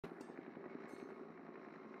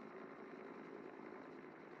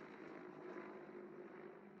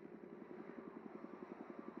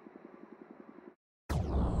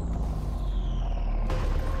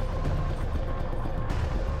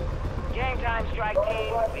time, strike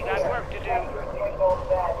team. We got work to do.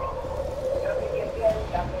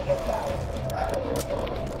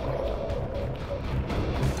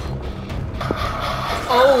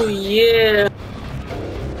 Oh yeah.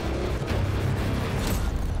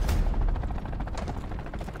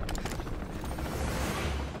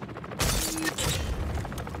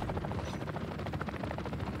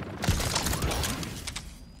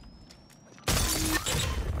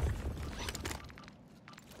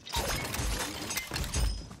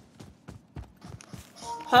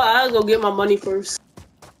 I'll go get my money first.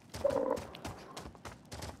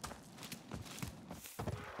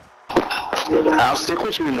 I'll stick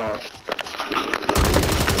with you, North.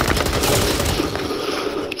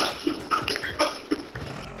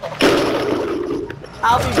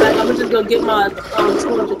 I'll be back. I'm just gonna get my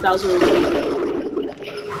 200,000 real quick.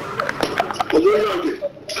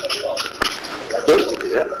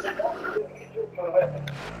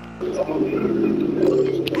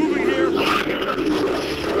 Moving here.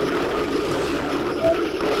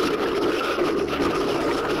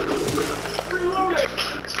 Reloading.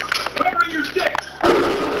 Covering your stick.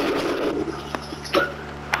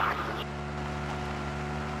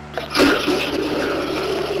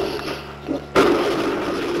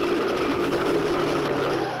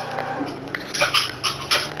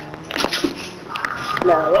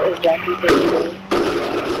 Now, what is Jackie doing?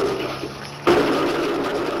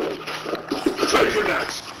 Take your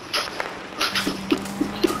next.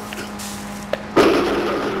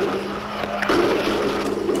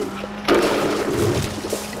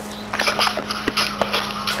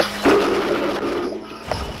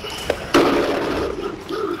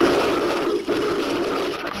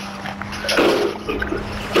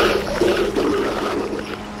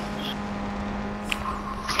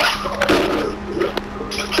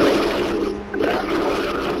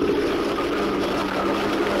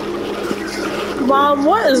 Mom,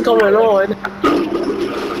 what is going on?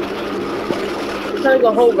 Having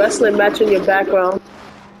a whole wrestling match in your background.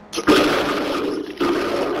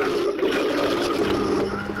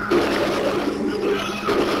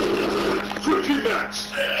 Switching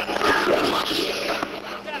backs.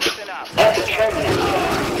 At the terminal.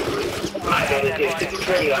 I gotta do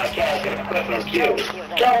security on cash and equipment too.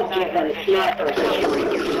 Don't give them snappers.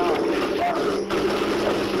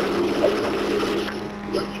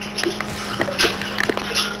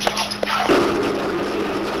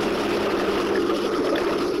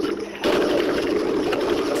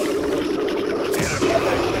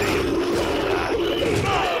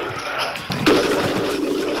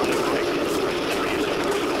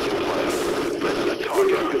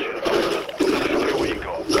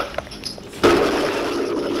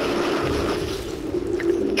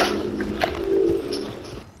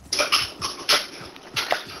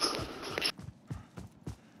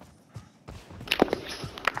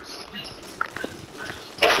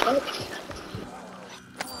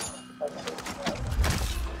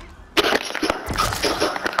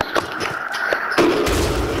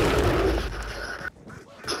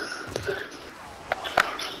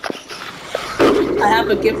 I have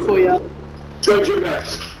a gift for y'all. Switching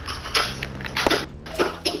backs.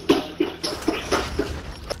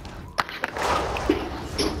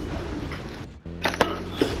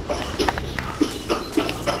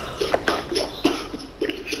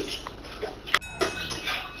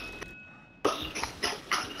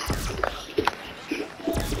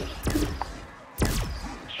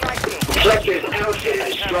 Fletcher's outfit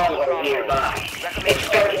is stronger nearby.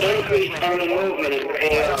 Expect increased enemy movement in your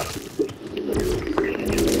AO.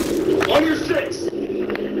 On your six.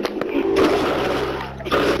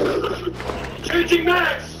 Changing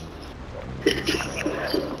max.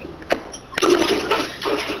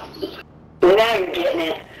 Well, now you're getting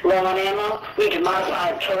it. Low on ammo? We can modify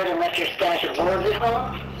a turret and let your stash of boards at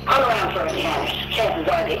home? I'm around for a cash. Chances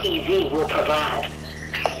are the EZ will provide.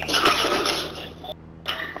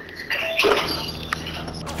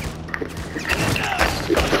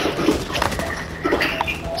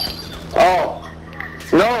 Oh,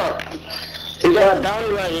 Noah, you got a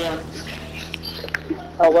bounty right here.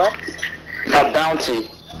 A what? A bounty.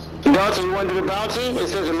 Bounty, you want to do the bounty? It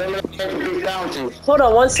says eliminate every bounty. Hold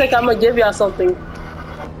on 1 second. I'm gonna give y'all something.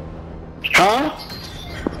 Huh?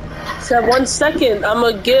 Said 1 second. I'm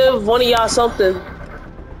gonna give one of y'all something.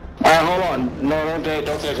 Alright, hold on. No,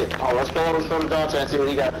 don't take it. Oh, let's go to the bounty and see what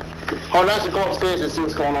he got. Hold on, let's go upstairs and see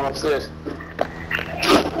what's going on upstairs.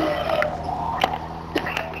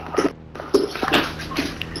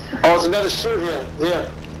 Oh, it's another shoot here. Yeah.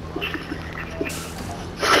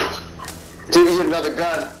 Dude, here's another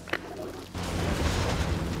gun.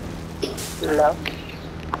 No.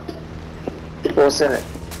 What's in it?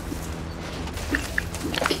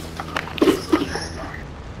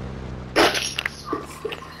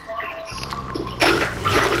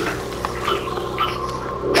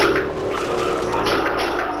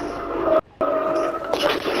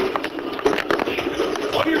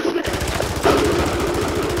 On your six.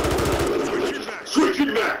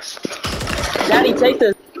 Switching backs. Daddy, take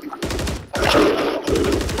this.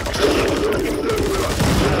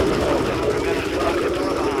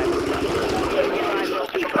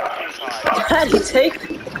 Daddy, take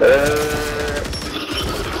this.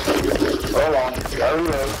 Hold on. Gotta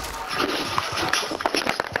reload.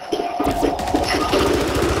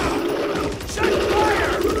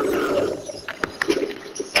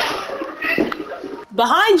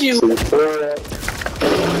 Behind you.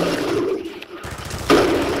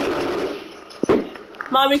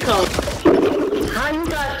 Mommy, come. How you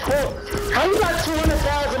got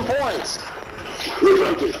 200,000 points?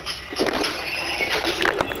 Reloaded.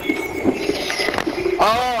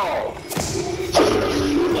 Oh.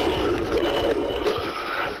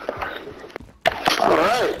 All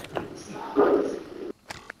right.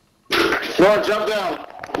 Go on, jump down.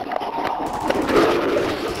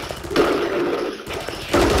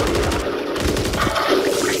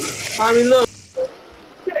 Mommy, look.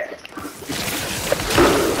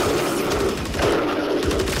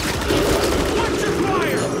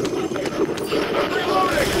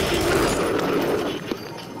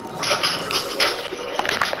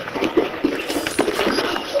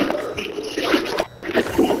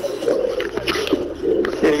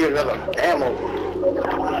 Need to get another ammo.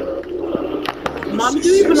 Mommy, do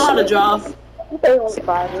you even know how to drive? They won't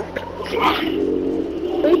find us.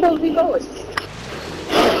 Where you supposed to be going?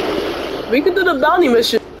 We could do the bounty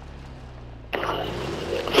mission.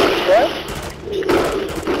 What?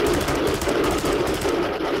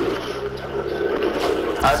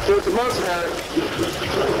 I killed the mercenary.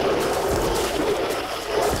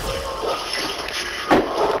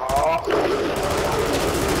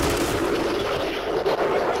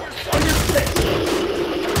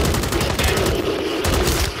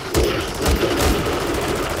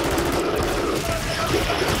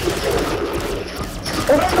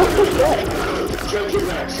 Switching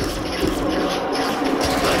backs.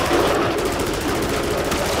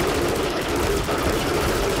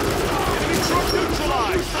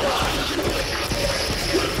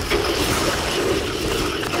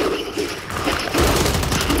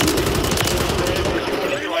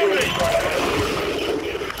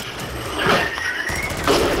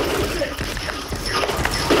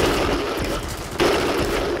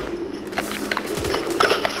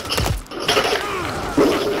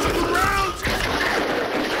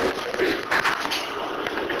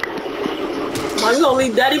 Mom, you gonna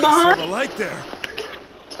leave Daddy behind? The light there.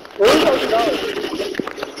 Where you supposed to go?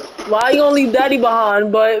 Why you gonna leave Daddy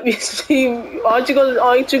behind? But aren't you gonna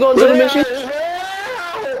do the mission?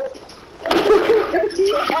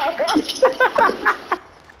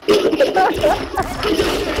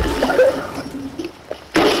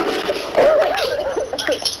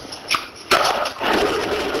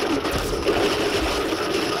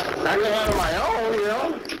 I can handle my own, you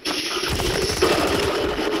know.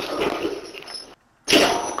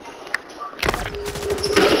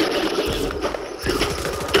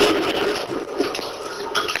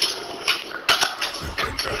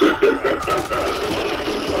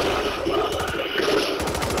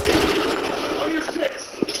 On your six.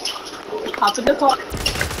 Hop in the car.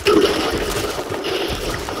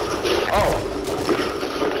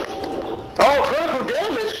 Oh, critical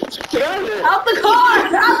damage. Get out of there. Out the car!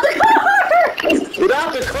 Out the car! Get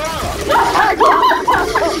out the car.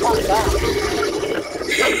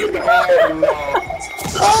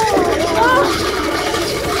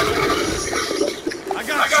 I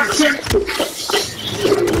got you.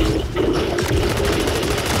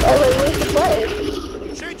 Oh, wait, where's the play?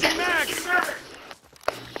 Changing mags.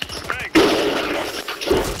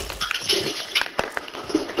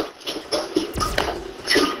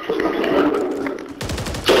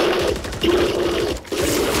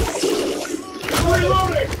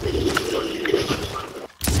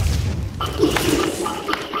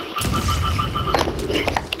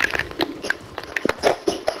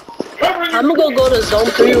 I'm gonna go to zone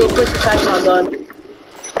 3 real quick to pack my gun.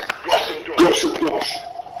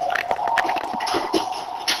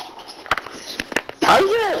 How you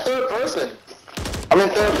get in third person? I'm in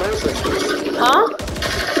third person. Huh?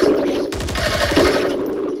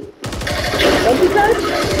 What you say?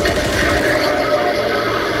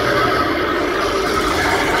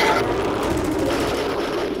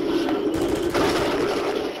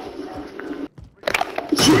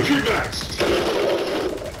 Switching backs.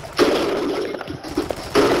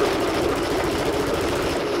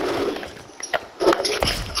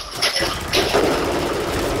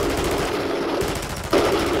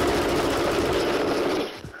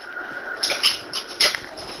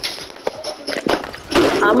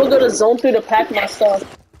 zone 3 to pack my stuff.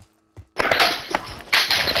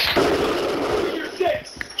 You're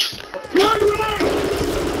 6. Run, run!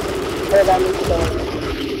 Where that means so.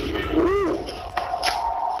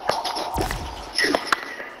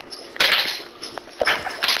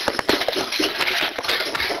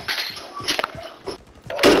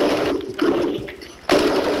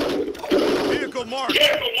 Vehicle marked.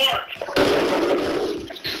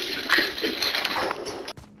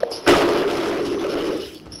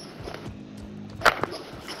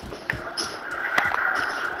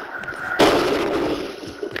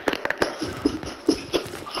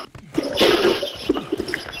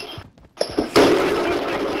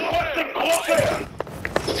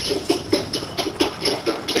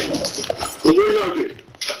 Reloaded.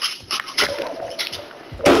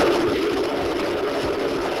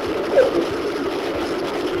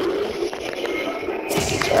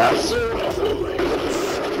 That's it.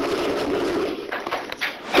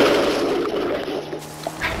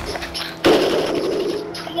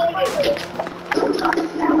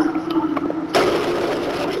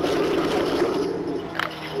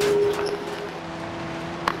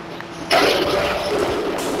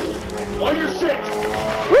 On your 6.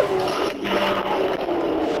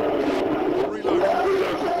 Reloading.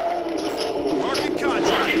 Marking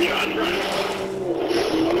contract.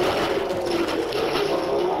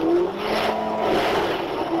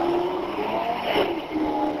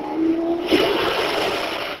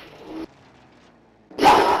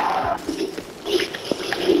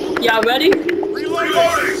 Y'all ready? Reloading.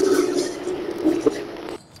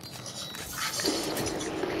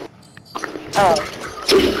 Oh.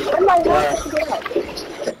 Somebody wants to get out.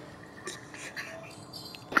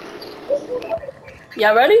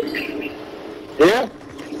 Y'all ready? Yeah?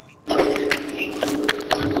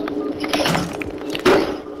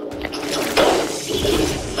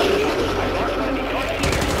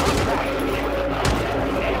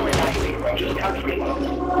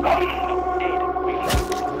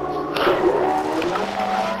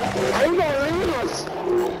 How you gonna leave us?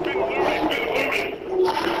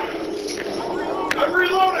 I'm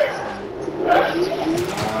reloading.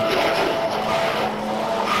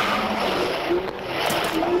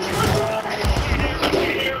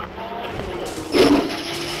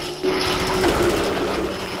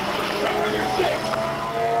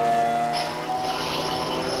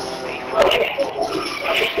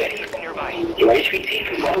 Nearby. UHPT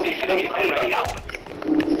confirmed the civilian right now.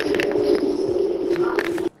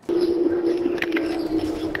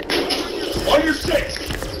 On your 6.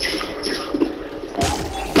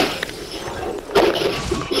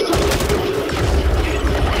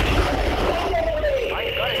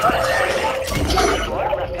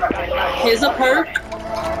 Here's a perk.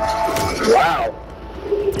 Wow.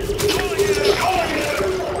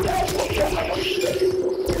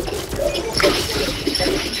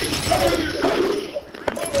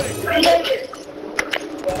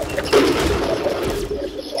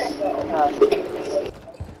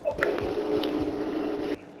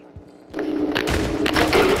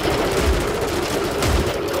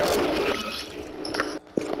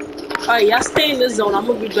 Alright, y'all stay in this zone. I'm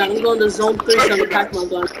gonna be back. I'm going to zone 3 so I can pack my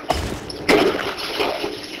gun.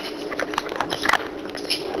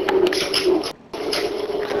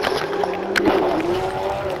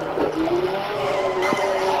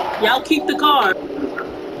 Y'all keep the car.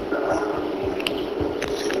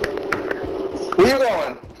 Where you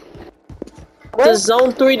going? To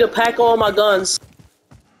zone 3 to pack all my guns.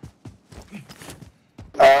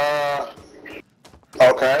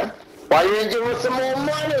 Okay. Why you didn't give us some more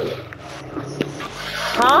money?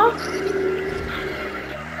 Huh?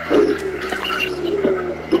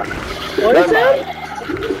 What is that?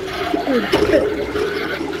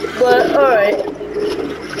 But, alright.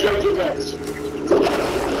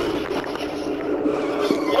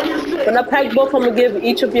 When I pack both, I'm gonna give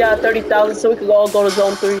each of y'all 30,000 so we can all go to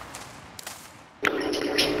zone 3.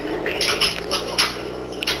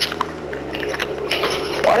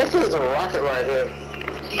 Why this is a rocket right here?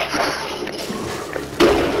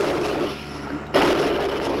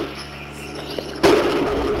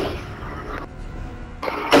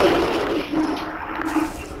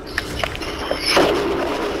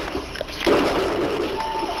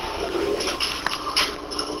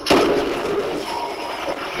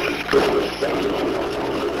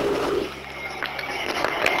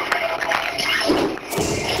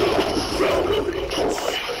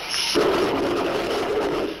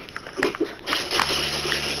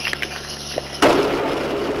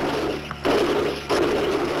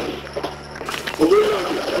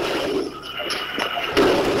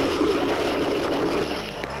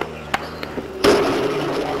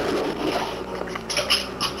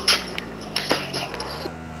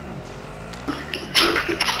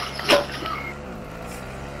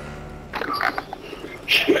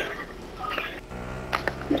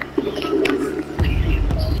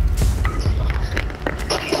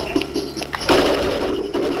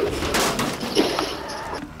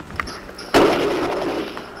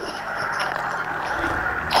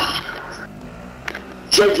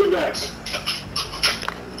 Check your next.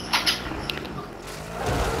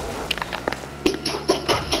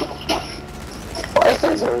 Why is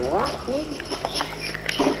this a what?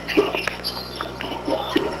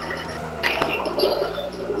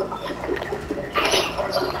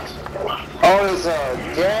 Oh, it's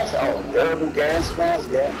gas. Oh, urban gas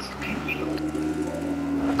mask. Gas.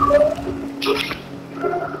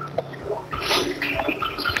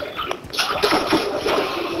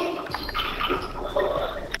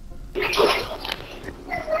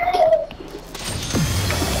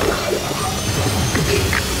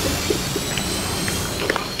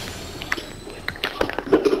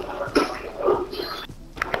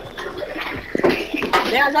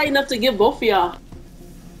 Yeah, I got enough to give both of y'all.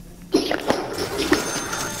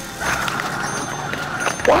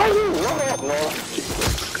 Why you run off, Noah?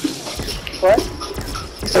 What?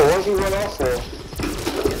 So what you run off for?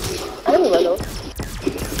 I didn't run off.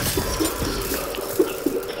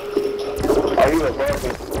 Are you a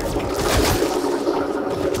bucket?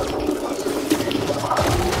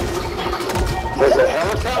 There's a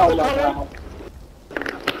helicopter Oh my coming? god.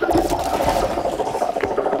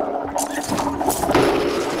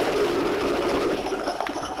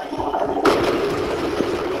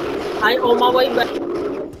 I on my way back.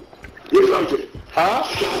 Reloaded. Huh?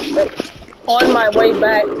 On my way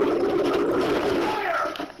back.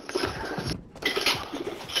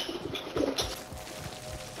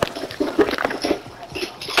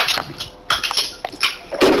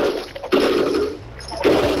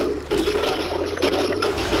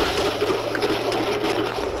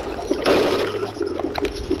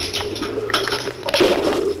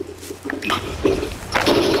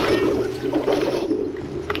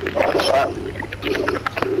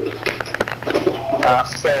 I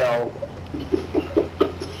fell.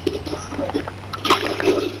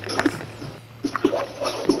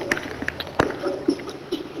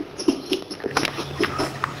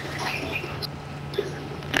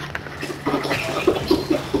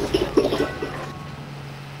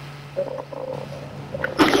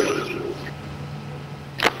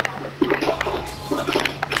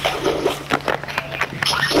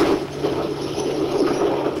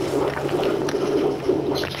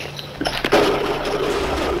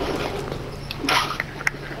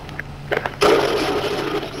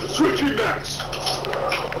 Switching next.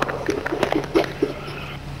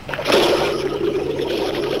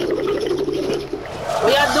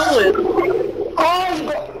 What y'all doing? Oh, you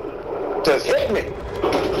go. Just hit me.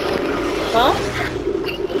 Huh?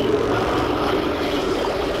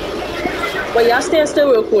 Wait, y'all stand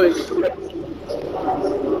still real quick.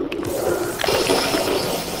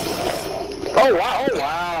 Oh, wow. Oh,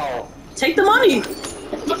 wow. Take the money.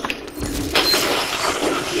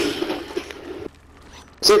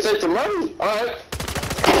 So take the money. All right.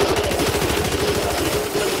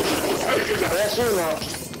 That's you now.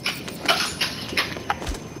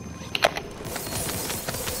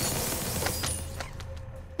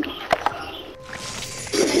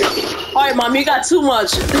 Alright, mom, you got too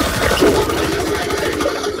much.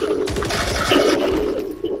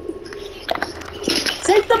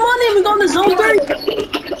 Take the money, we going to zone 3.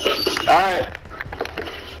 All right.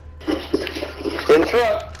 In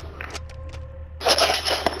truck.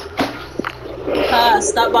 Ah,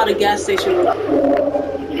 stop by the gas station.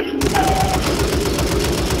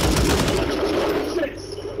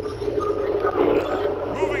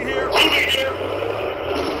 Moving here.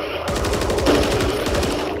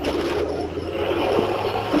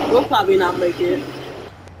 We'll probably not make it.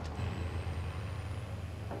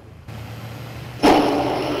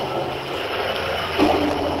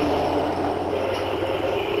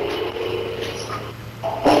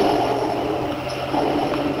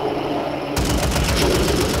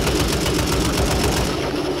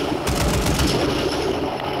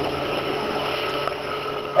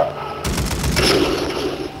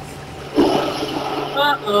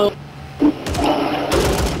 Uh-oh.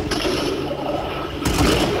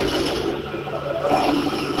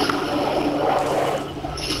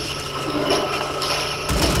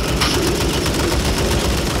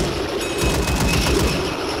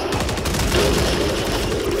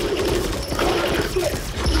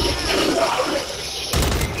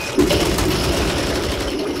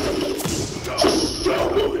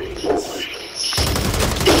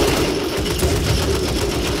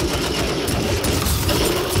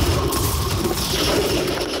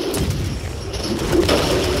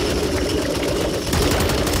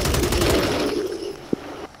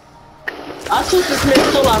 I took this man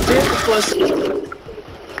still out there for a second.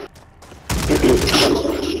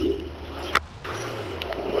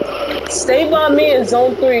 Stay by me in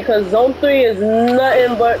zone 3, cause zone 3 is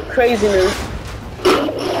nothing but craziness.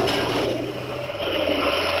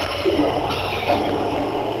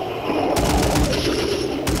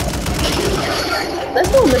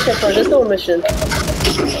 mission first. Let's do a mission.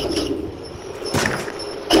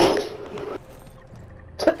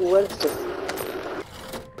 What is this?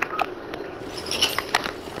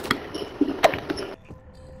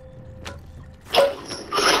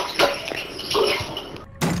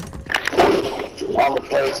 All the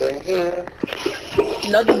plates in here.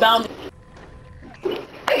 Another bounty.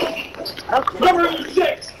 Number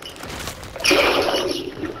 6!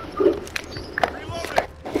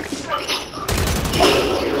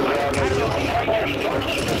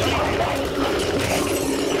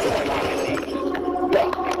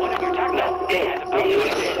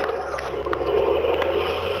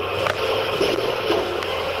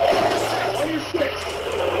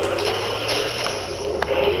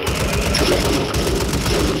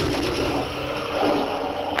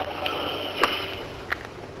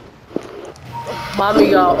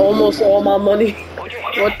 Mommy got almost all my money.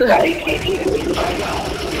 What the heck?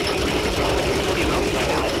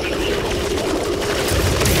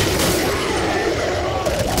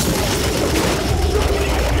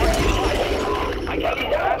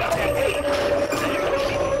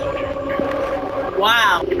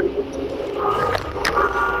 Wow.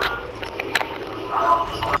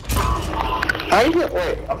 How you get?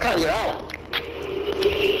 Wait, I'm trying to get out.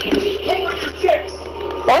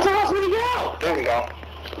 Why's it asking me to get out? There we go.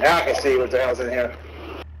 Now I can see what the hell's in here.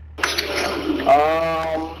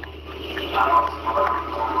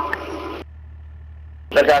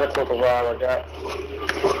 I got a took a ride like that.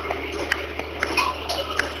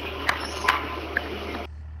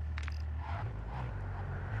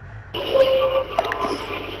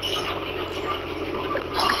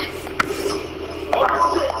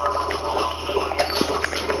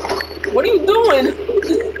 What are you doing?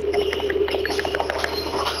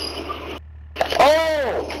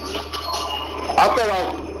 Oh! I thought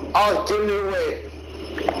I was giving it away.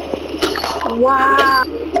 Wow.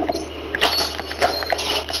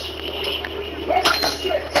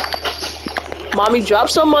 Mommy, drop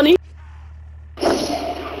some money. I'm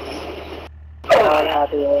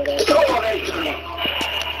happy with it.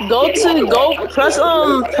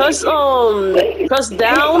 Press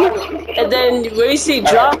down, and then where you see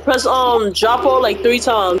drop, press drop all like 3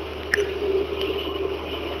 times.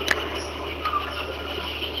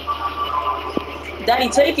 Daddy,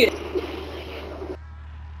 take it.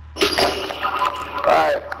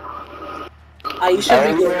 Alright. You should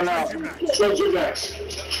be good.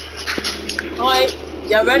 Alright,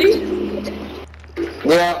 y'all ready?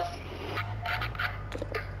 Yeah.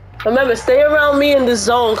 Remember, stay around me in the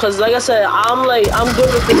zone, cause like I said, I'm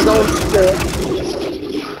good with the zone still.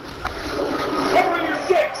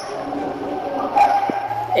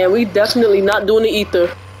 And we definitely not doing the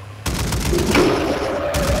ether.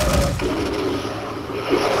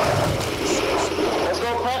 Let's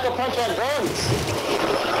go crack a punch on guns.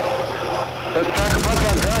 Let's crack a punch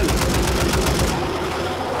on guns.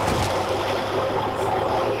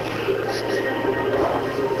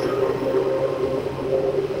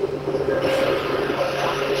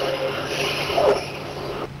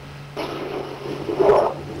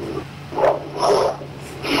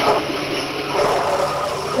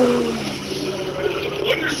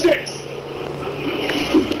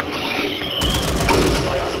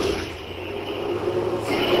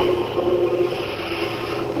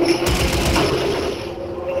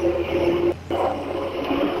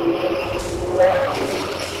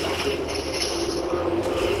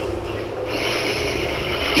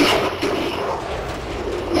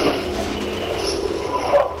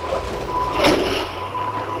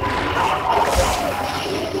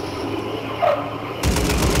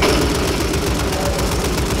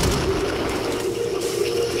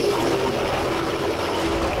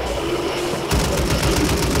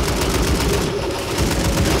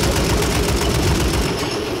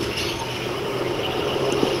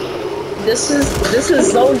 This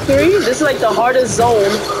is zone 3. This is like the hardest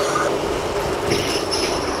zone.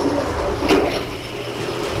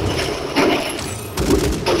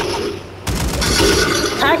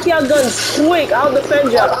 Pack your guns quick. I'll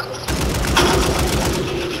defend y'all.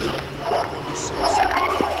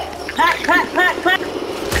 Pack.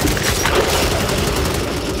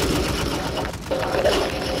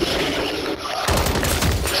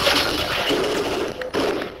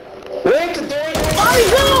 Wait to do it.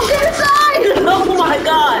 Oh, get inside! Oh my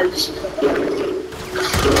gosh!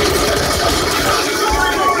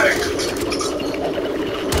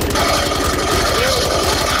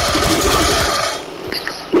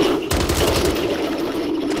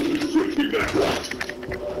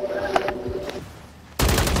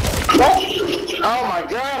 Oh my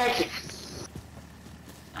god, I can't.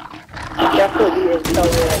 That's what he is so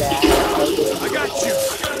weird at. I got you.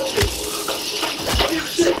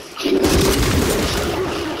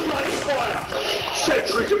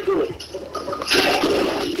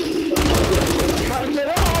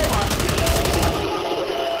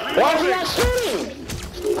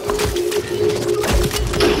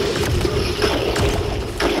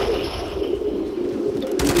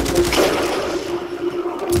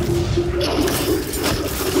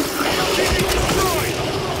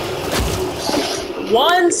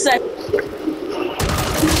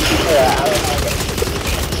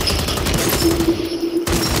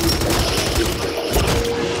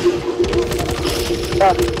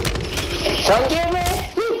 Come get me!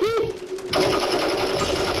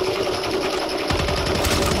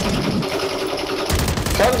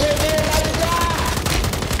 Come get me, I'm about to die!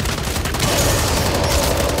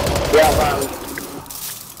 Yeah, man.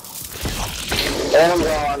 And I'm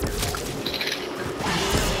gone.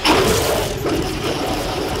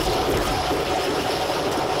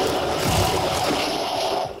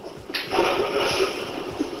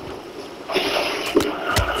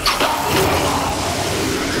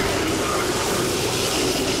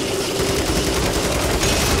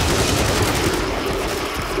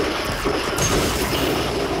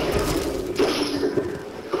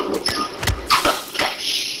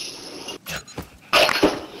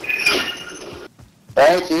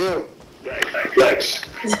 Thank you. Thanks.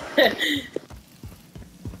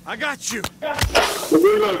 I got you.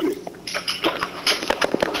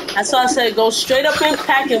 That's why I said go straight up and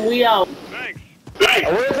pack and we out. Thanks.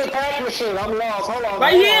 Where's the pack machine? I'm lost. Hold on.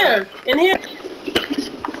 Right here. In here.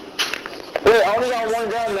 Wait, I only got one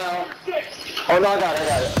gun now. Oh no, I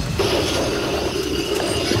got it.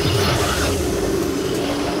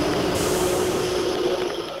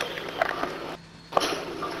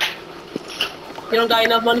 You don't got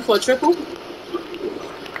enough money for a triple?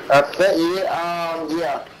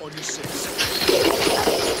 Yeah. On your six.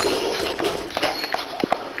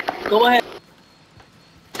 Go ahead.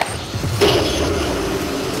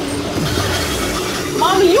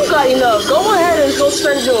 Mommy, you got enough. Go ahead and go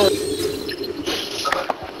spend yours.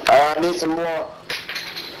 I need some more.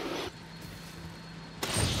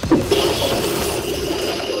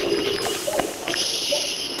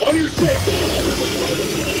 On your six.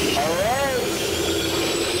 Alright.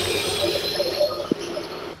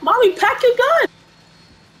 Mommy, pack your gun.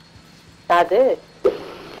 I did.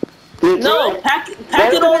 No, pack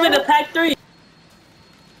it over to pack 3.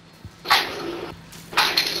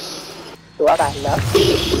 Do I got enough?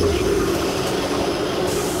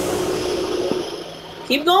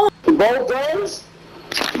 Keep going. Both guns?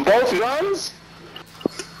 Both guns?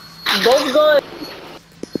 Both guns.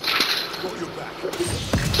 Hold your back.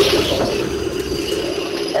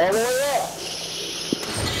 All the way up.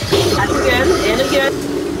 Pack again and again.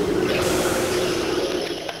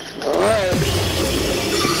 Alright.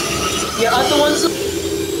 Your other ones.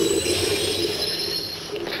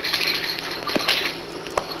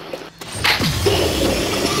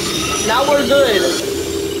 Now we're good.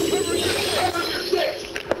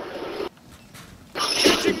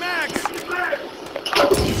 Changing max.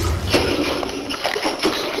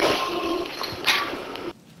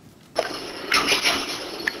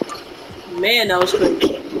 Man, that was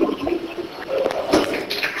crazy.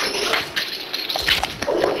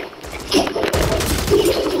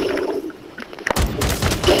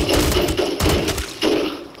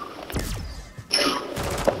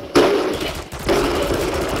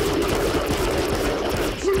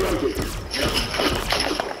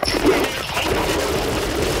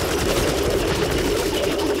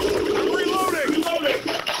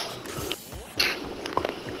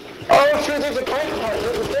 Oh, sure, there's a crank part.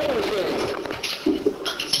 There's a thing machine.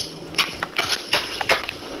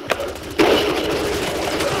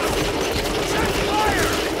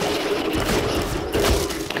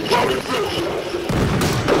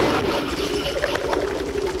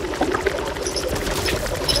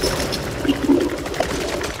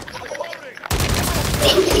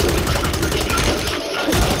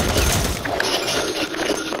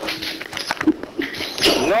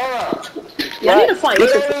 Nora, Y'all need to fight.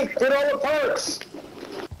 get all the perks.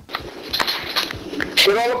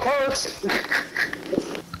 Get all the perks.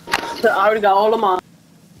 I already got all of mine.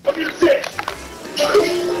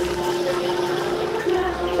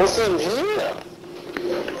 What's in here?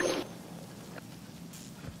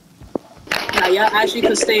 Now, y'all actually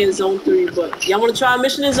could stay in zone 3, but y'all want to try a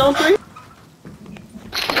mission in zone 3?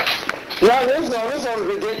 No, this one's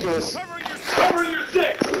ridiculous. Cover your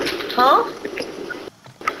six. Huh?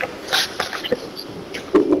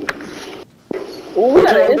 Ooh, we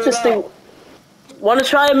got an interesting. Want to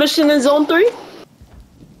try a mission in zone 3?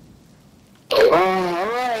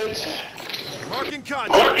 Alright. Marking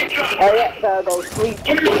contact. Oh yeah, gotta go sleep.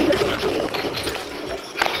 Ooh,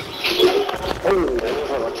 I'm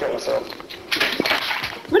gonna kill myself.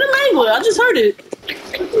 Where the mango? I just heard it.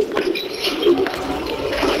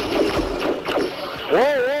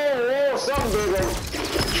 Whoa, something bigger.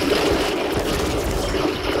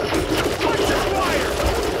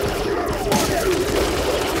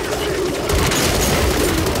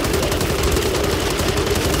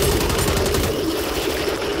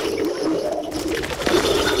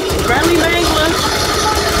 Friendly mangler.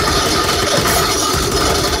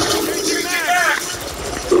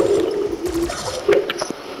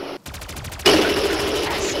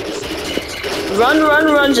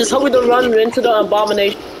 run. Just hope we don't run into the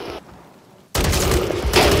abomination.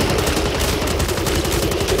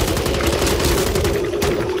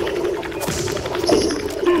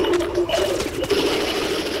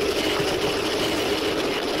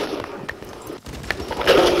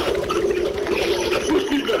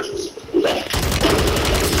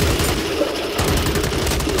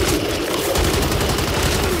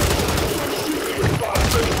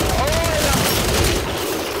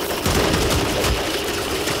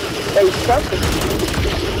 Hey, something.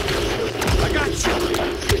 I got you.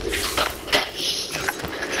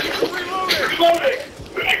 Reloading.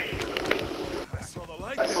 I saw the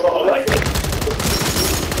light.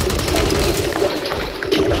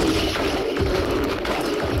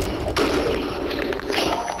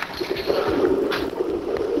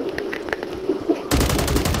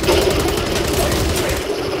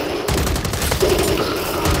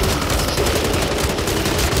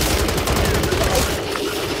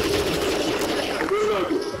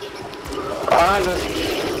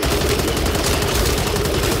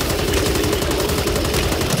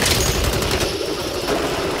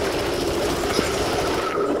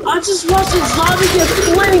 I just watched a zombie get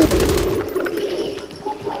flamed.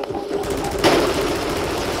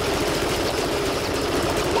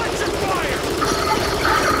 Watch your fire.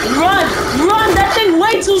 Run! Run! That thing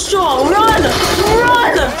way too strong! Run!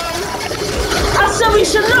 Run! I said we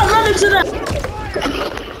should not run into that!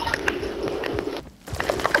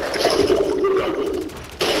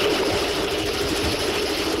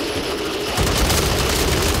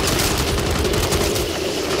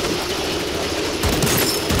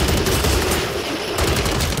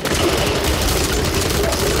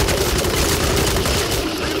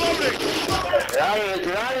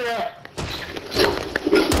 Get out of here.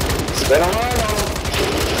 Spin around on him.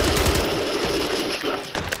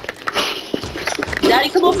 Daddy,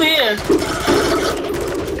 come over here.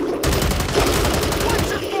 Watch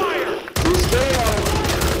your fire. You spin on him.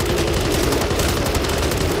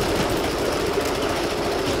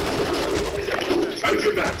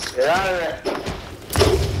 Get out of here.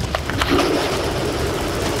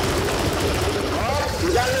 Oh, you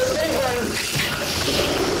got a little thing running.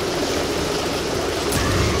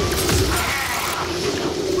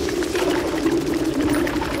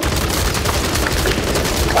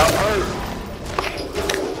 I'm hurt.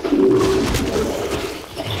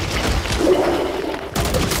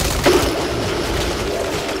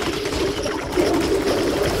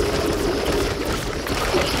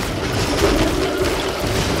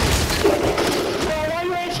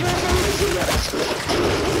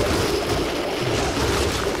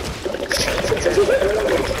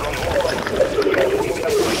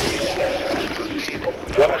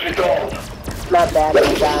 My bad, I'm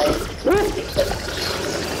dying.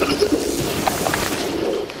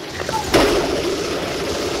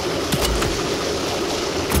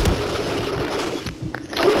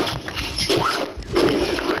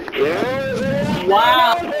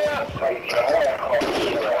 Wow.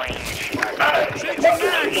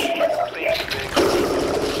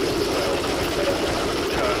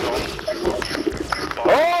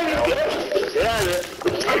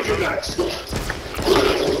 Changing match.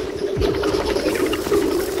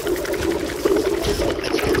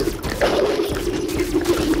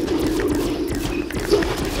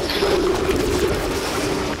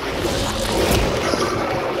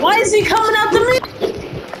 Why is he coming after me?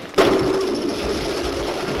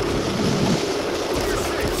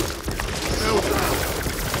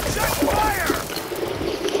 Check fire.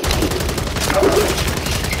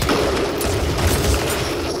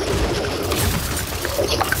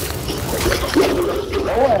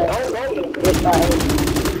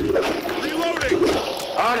 Reloading.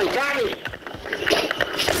 Oh, they got me.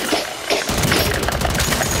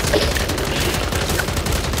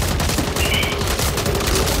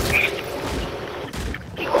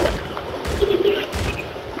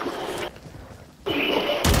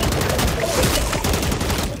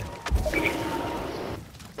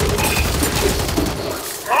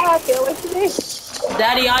 I can't wait for this.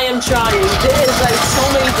 Daddy, I am trying. There is like so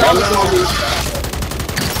many zombies on me.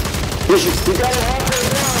 You got it halfway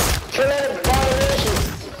down. Kill that abomination.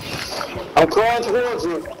 I'm crawling towards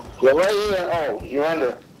you. You're right here. Oh, you're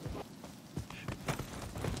under.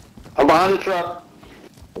 I'm behind the truck.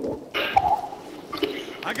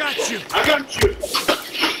 I got you. I got you.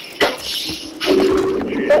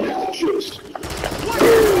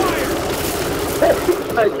 Watch your fire.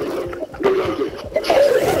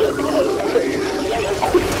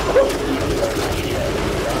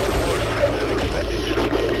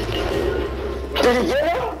 Did you get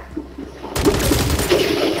him?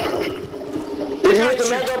 Did you get the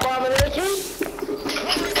mega abomination?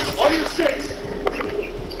 Cover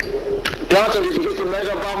Dante, did you get the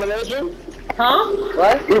mega abomination? Huh?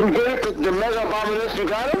 What? Did you get the mega abomination? You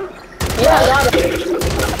got him? Yeah, I got it.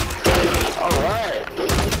 Alright.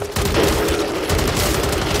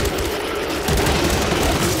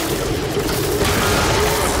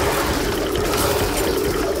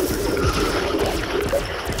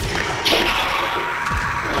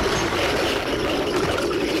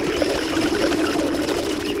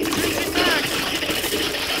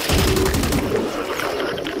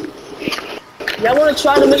 Y'all wanna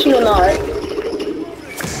try the mission or not?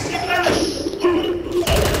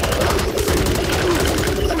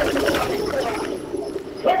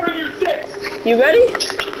 You ready?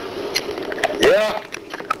 Yeah.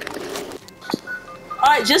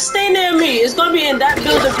 Alright, just stay near me. It's gonna be in that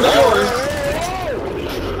building for sure.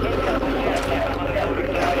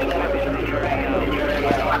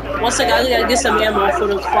 One second, I gotta get some ammo for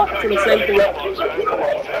the flamethrower.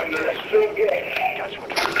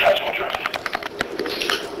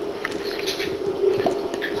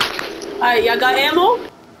 Alright, y'all got ammo?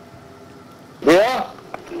 Yeah.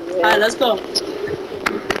 Alright, let's go.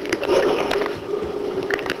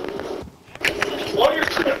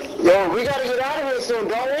 Yo, we gotta get out of here soon,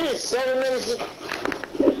 don't we? It's 7 minutes.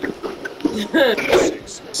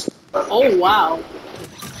 Oh, wow.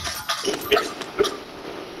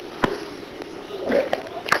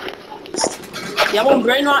 Y'all want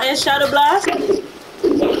Brain Rot and Shadow Blast?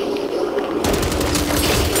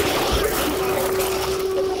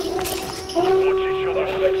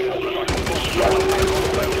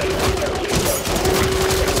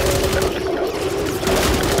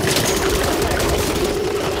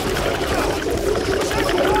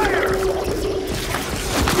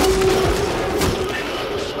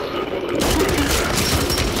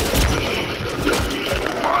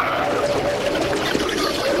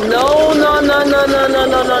 No, no, no, no, no, no,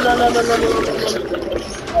 no, no, no, no, no, no, no.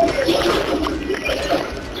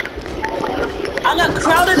 I got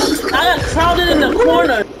crowded in the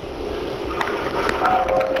corner.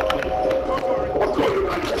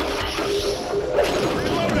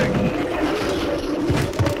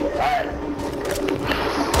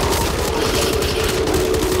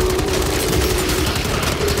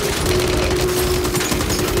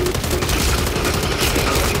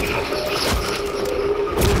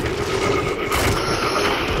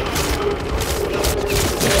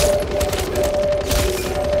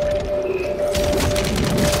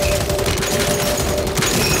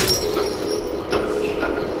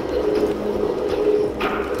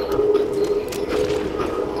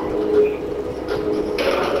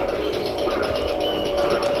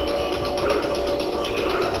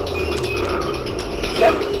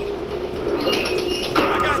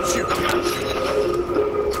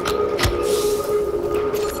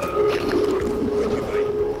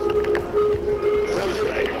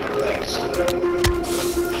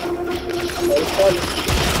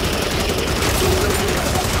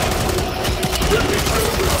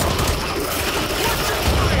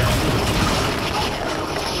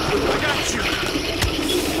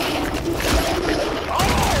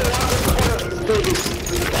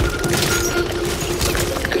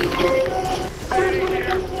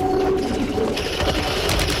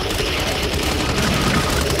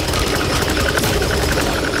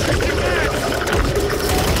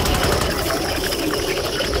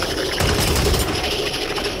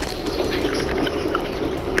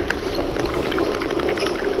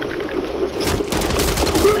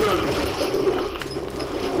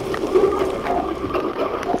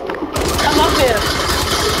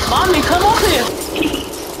 Mommy, come up here.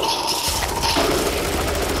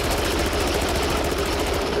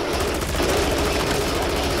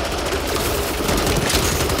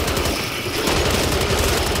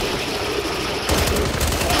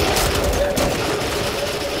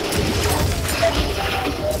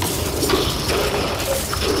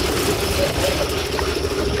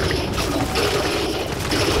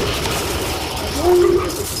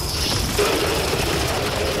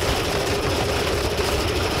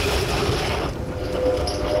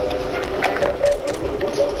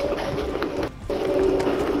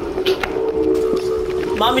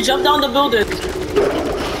 Mommy, jump down the building.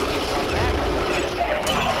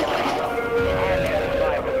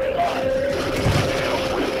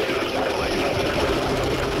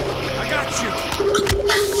 I got you.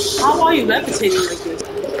 How are you levitating like this?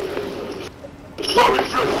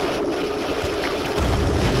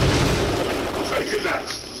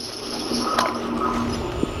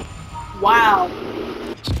 Wow.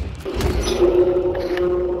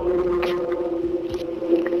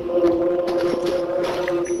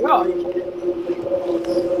 Where are you?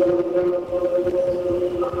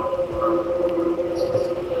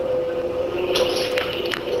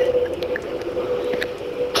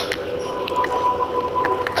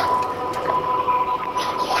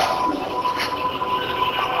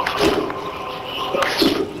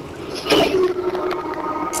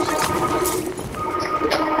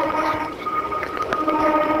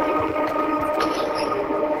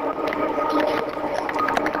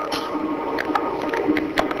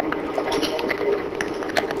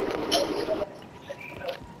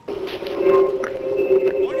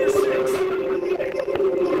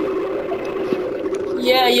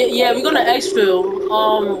 Yeah. We're gonna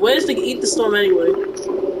exfil. Where's the eat the storm anyway?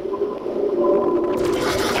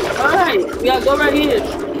 All right, we gotta go right here.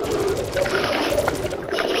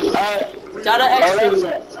 Gotta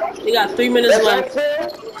exfil. We got 3 minutes left.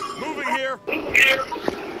 Moving here.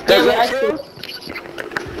 Yeah, we're exfil.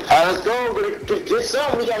 Let's go. Get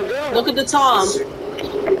some. We gotta go. Look at the time.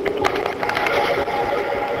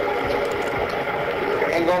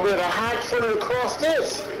 Ain't gonna be able to hide foot across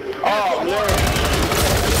this. Oh, man.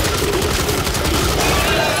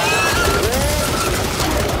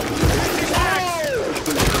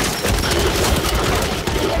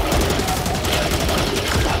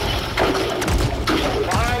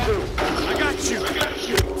 I got you.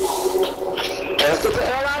 Let's get the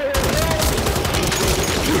hell out of here, man.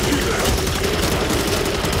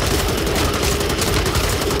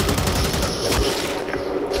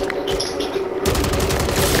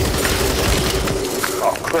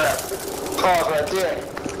 Oh, crap. Pause right there.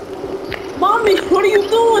 Mommy, what are you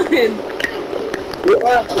doing?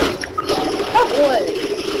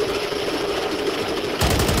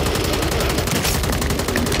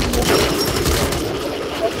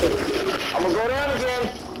 I'm gonna go down again.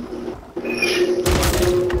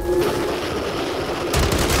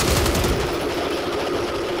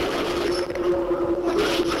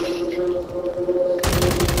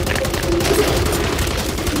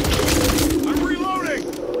 I'm reloading.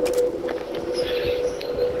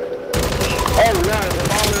 Oh, no. The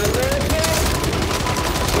bomb in the middle.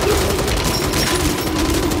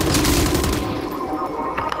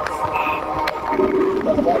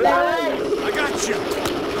 I got you.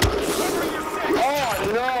 Oh,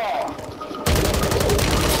 no.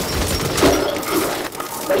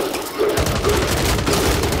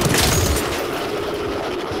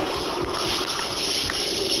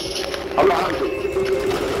 I'm hungry.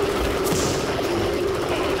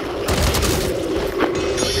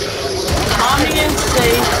 Mommy and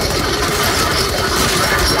safe.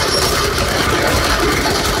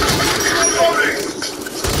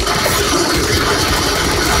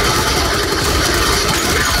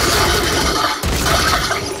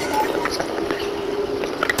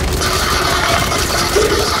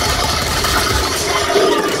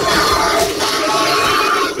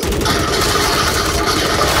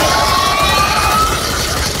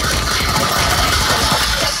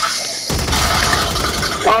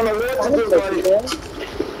 I don't know what to do, buddy.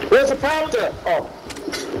 Where's the prompter? Oh.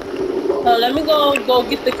 Let me go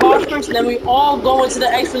get the car first, and then we all go into the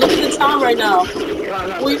exfil. Look at the time right now.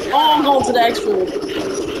 We all go into the exfil.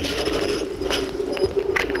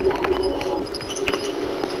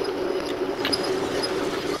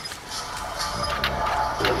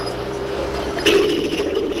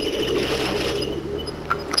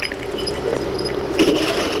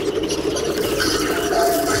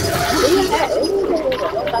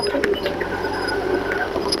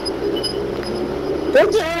 What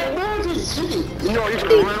the heck? Where is this city? You know you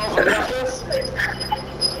can run off like this?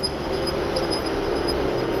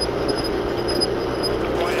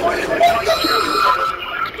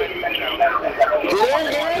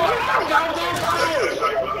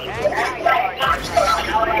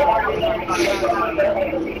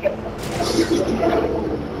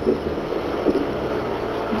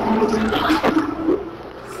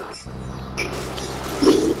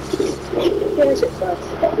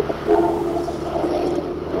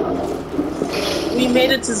 We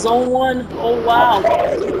made it to zone 1. Oh wow.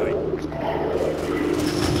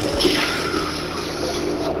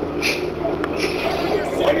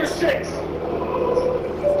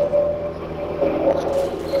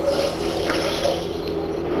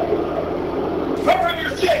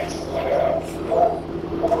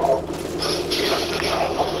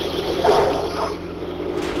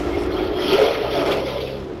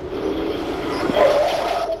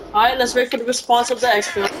 Alright, let's wait for the response of the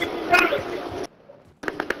exfil.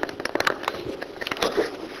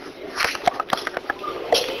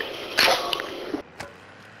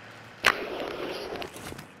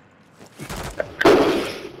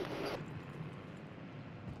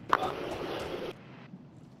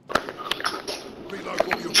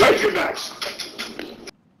 Take your backs.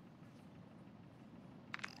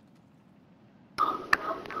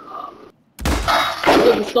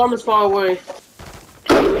 Look, the storm is far away.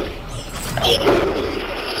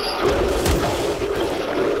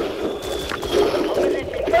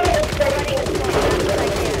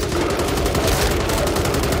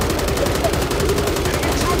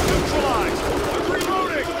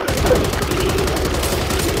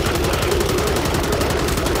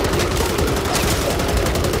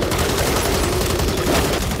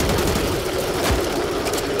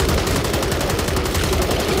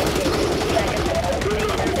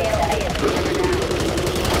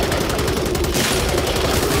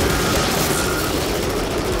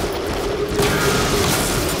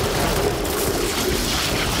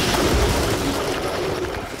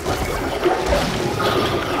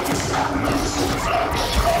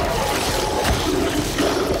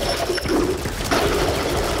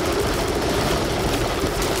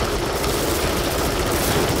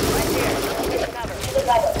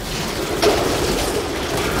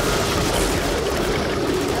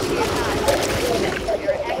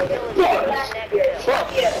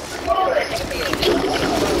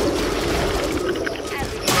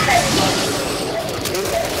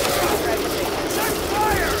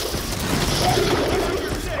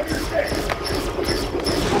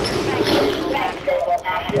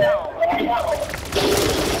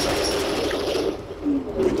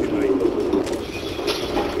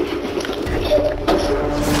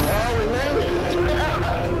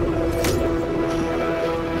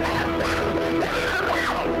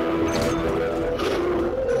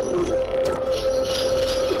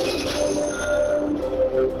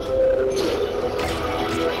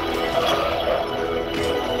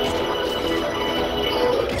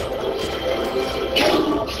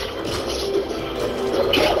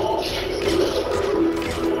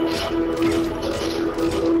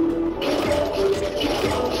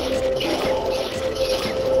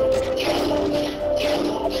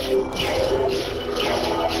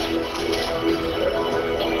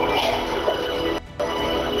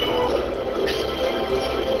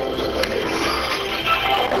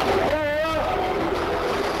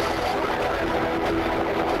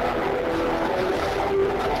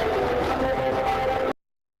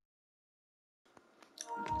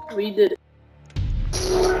 We did it.